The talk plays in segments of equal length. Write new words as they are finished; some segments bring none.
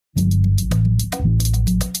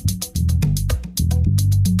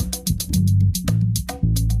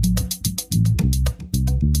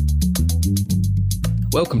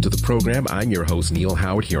Welcome to the program. I'm your host, Neil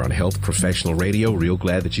Howard, here on Health Professional Radio. Real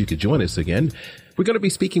glad that you could join us again. We're going to be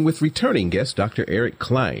speaking with returning guest, Dr. Eric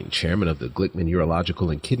Klein, chairman of the Glickman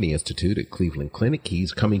Urological and Kidney Institute at Cleveland Clinic.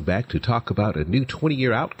 He's coming back to talk about a new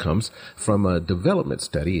 20-year outcomes from a development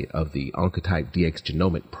study of the Oncotype DX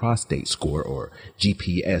Genomic Prostate Score, or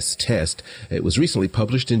GPS test. It was recently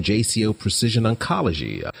published in JCO Precision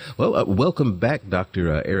Oncology. Welcome back,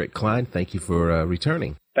 Dr. Eric Klein. Thank you for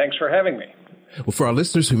returning. Thanks for having me. Well, for our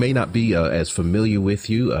listeners who may not be as familiar with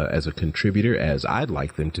you as a contributor as I'd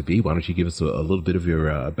like them to be, why don't you give us a little bit of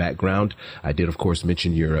your background? I did, of course,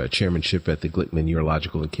 mention your chairmanship at the Glickman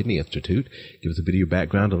Urological and Kidney Institute. Give us a bit of your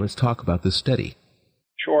background and let's talk about this study.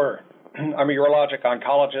 Sure. I'm a urologic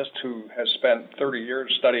oncologist who has spent 30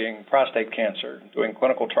 years studying prostate cancer, doing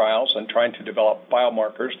clinical trials, and trying to develop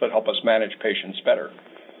biomarkers that help us manage patients better.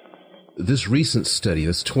 This recent study,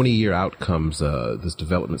 this 20-year outcomes, this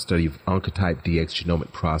development study of Oncotype DX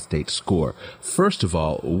Genomic Prostate Score. First of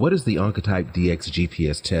all, what is the Oncotype DX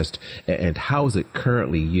GPS test and how is it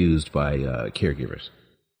currently used by caregivers?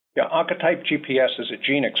 Yeah, Oncotype GPS is a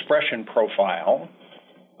gene expression profile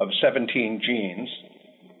of 17 genes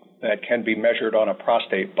that can be measured on a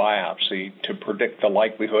prostate biopsy to predict the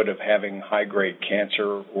likelihood of having high-grade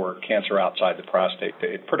cancer or cancer outside the prostate.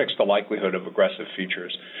 It predicts the likelihood of aggressive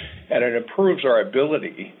features, and it improves our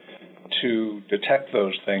ability to detect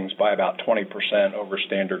those things by about 20% over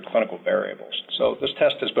standard clinical variables. So this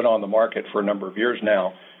test has been on the market for a number of years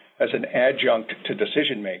now as an adjunct to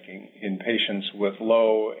decision-making in patients with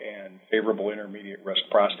low and favorable intermediate risk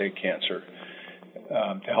prostate cancer,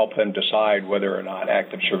 to help them decide whether or not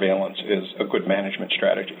active surveillance is a good management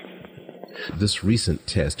strategy. This recent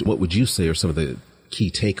test, what would you say are some of the key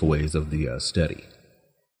takeaways of the study?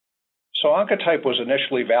 So Oncotype was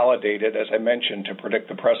initially validated, as I mentioned, to predict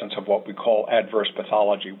the presence of what we call adverse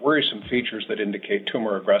pathology, worrisome features that indicate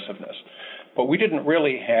tumor aggressiveness. But we didn't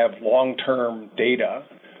really have long-term data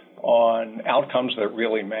on outcomes that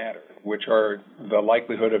really matter, which are the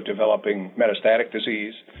likelihood of developing metastatic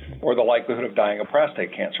disease or the likelihood of dying of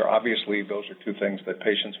prostate cancer. Obviously, those are two things that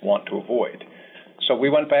patients want to avoid. So we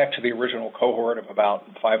went back to the original cohort of about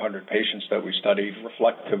 500 patients that we studied,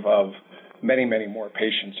 reflective of many, many more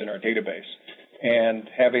patients in our database. And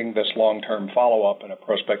having this long-term follow-up in a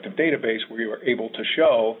prospective database, we were able to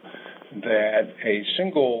show that a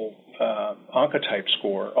single Oncotype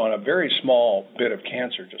score on a very small bit of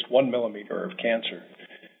cancer, just 1 millimeter of cancer,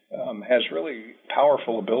 has really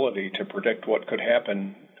powerful ability to predict what could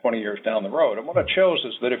happen 20 years down the road. And what it shows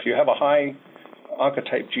is that if you have a high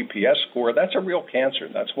Oncotype GPS score, that's a real cancer.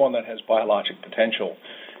 That's one that has biologic potential.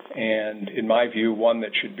 And in my view, one that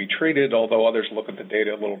should be treated, although others look at the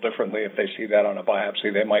data a little differently. If they see that on a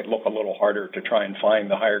biopsy, they might look a little harder to try and find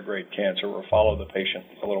the higher grade cancer or follow the patient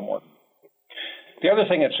a little more. The other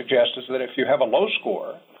thing it suggests is that if you have a low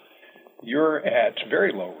score, you're at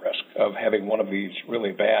very low risk of having one of these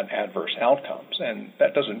really bad adverse outcomes. And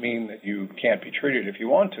that doesn't mean that you can't be treated if you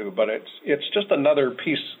want to, but it's just another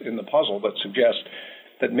piece in the puzzle that suggests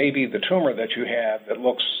that maybe the tumor that you have that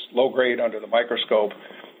looks low grade under the microscope,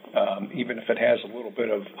 even if it has a little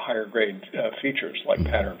bit of higher grade features like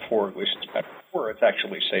pattern 4, at least it's pattern 4, it's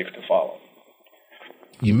actually safe to follow.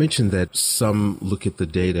 You mentioned that some look at the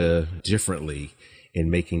data differently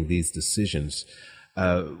in making these decisions.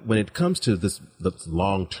 When it comes to the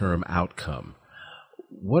long-term outcome,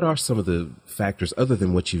 what are some of the factors other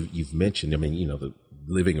than what you've mentioned? I mean, the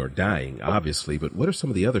living or dying, obviously, but what are some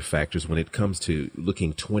of the other factors when it comes to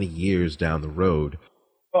looking 20 years down the road?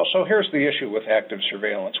 Well, so here's the issue with active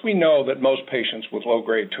surveillance. We know that most patients with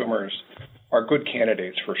low-grade tumors are good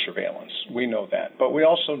candidates for surveillance. We know that. But we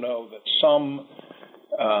also know that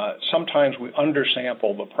sometimes we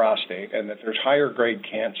undersample the prostate and that there's higher-grade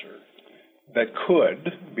cancer that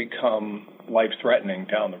could become life-threatening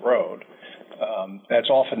down the road. That's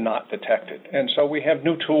often not detected. And so we have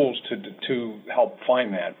new tools to help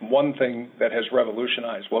find that. One thing that has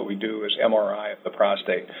revolutionized what we do is MRI of the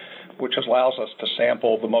prostate, which allows us to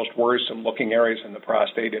sample the most worrisome-looking areas in the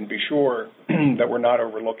prostate and be sure that we're not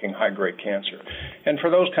overlooking high-grade cancer. And for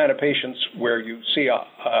those kind of patients where you see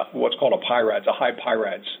what's called a PIRADS, a high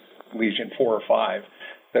PIRADS lesion, 4 or 5,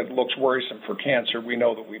 that looks worrisome for cancer, we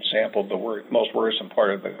know that we've sampled the most worrisome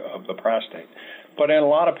part of the prostate. But in a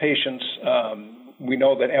lot of patients, we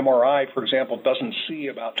know that MRI, for example, doesn't see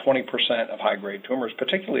about 20% of high-grade tumors,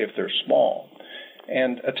 particularly if they're small.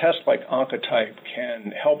 And a test like Oncotype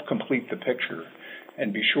can help complete the picture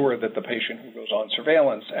and be sure that the patient who goes on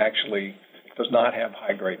surveillance actually does not have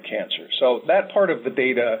high-grade cancer. So that part of the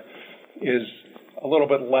data is a little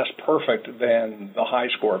bit less perfect than the high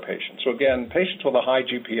score patients. So again, patients with a high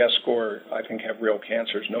GPS score, I think, have real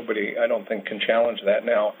cancers. Nobody, I don't think, can challenge that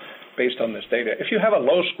now based on this data. If you have a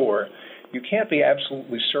low score, you can't be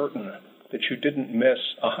absolutely certain that you didn't miss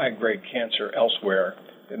a high-grade cancer elsewhere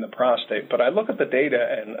in the prostate. But I look at the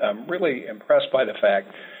data, and I'm really impressed by the fact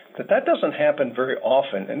that that doesn't happen very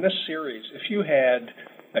often. In this series, if you had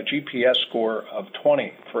a GPS score of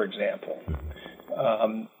 20, for example,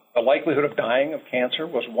 the likelihood of dying of cancer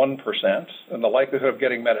was 1%, and the likelihood of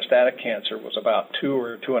getting metastatic cancer was about 2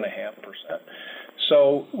 or 2.5%.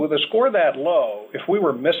 So with a score that low, if we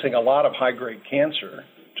were missing a lot of high-grade cancer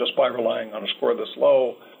just by relying on a score this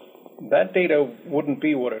low, that data wouldn't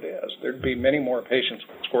be what it is. There'd be many more patients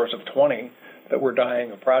with scores of 20 that were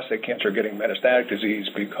dying of prostate cancer getting metastatic disease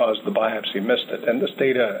because the biopsy missed it. And this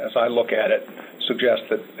data, as I look at it, suggests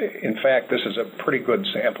that, in fact, this is a pretty good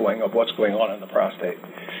sampling of what's going on in the prostate.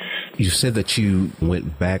 You said that you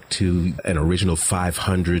went back to an original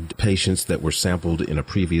 500 patients that were sampled in a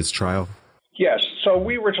previous trial? Yes. So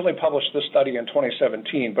we originally published this study in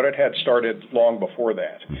 2017, but it had started long before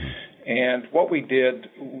that. And what we did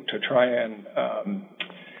to try and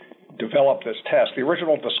develop this test, the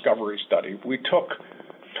original discovery study, we took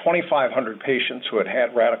 2,500 patients who had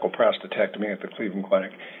had radical prostatectomy at the Cleveland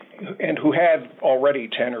Clinic and who had already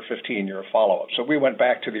 10 or 15-year follow-up. So we went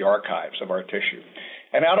back to the archives of our tissue.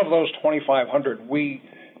 And out of those 2,500, we,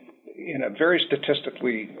 in a very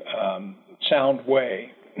statistically sound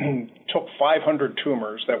way, took 500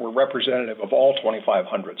 tumors that were representative of all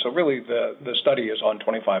 2,500. So really the study is on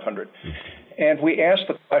 2,500. And we asked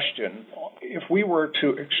the question, if we were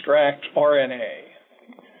to extract RNA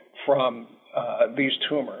from these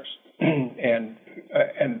tumors, and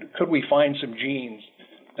could we find some genes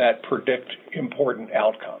that predict important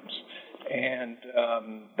outcomes? And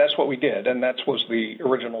that's what we did, and that was the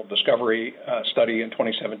original discovery study in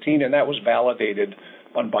 2017, and that was validated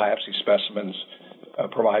on biopsy specimens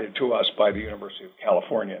provided to us by the University of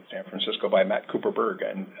California in San Francisco by Matt Cooperberg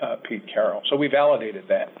and Pete Carroll. So we validated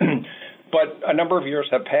that. But a number of years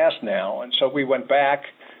have passed now, and so we went back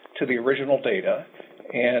to the original data,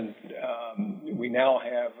 and we now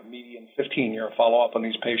have a median 15-year follow-up on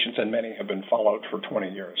these patients, and many have been followed for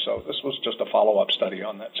 20 years. So this was just a follow-up study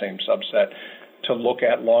on that same subset to look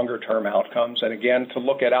at longer-term outcomes, and again, to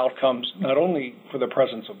look at outcomes not only for the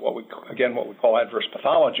presence of what we call adverse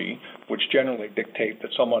pathology, which generally dictate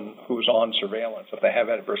that someone who's on surveillance, if they have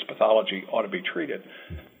adverse pathology, ought to be treated,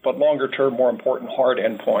 but longer-term, more important hard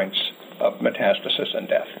endpoints of metastasis and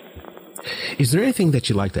death. Is there anything that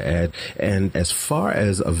you'd like to add? And as far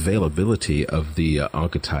as availability of the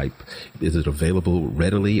Oncotype, is it available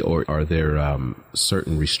readily, or are there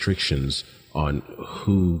certain restrictions on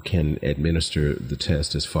who can administer the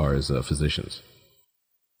test as far as physicians?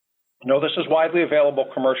 No, this is widely available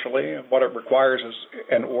commercially. What it requires is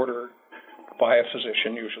an order by a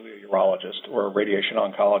physician, usually a urologist or a radiation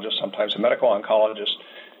oncologist, sometimes a medical oncologist,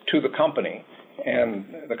 to the company. And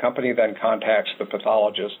the company then contacts the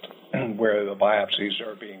pathologist where the biopsies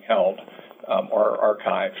are being held or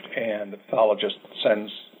archived, and the pathologist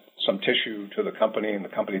sends some tissue to the company, and the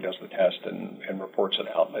company does the test and reports it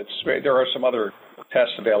out. There are some other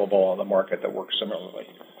tests available on the market that work similarly.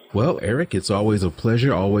 Well, Eric, it's always a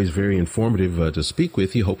pleasure, always very informative to speak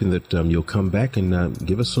with you, hoping that you'll come back and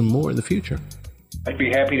give us some more in the future. I'd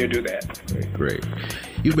be happy to do that. Great.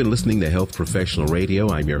 You've been listening to Health Professional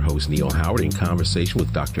Radio. I'm your host, Neil Howard, in conversation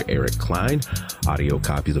with Dr. Eric Klein. Audio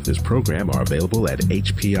copies of this program are available at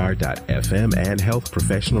hpr.fm and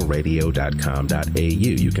healthprofessionalradio.com.au.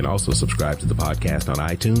 You can also subscribe to the podcast on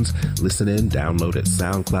iTunes, listen in, download at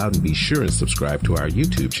SoundCloud, and be sure and subscribe to our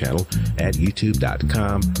YouTube channel at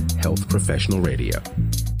youtube.com/Health Professional Radio.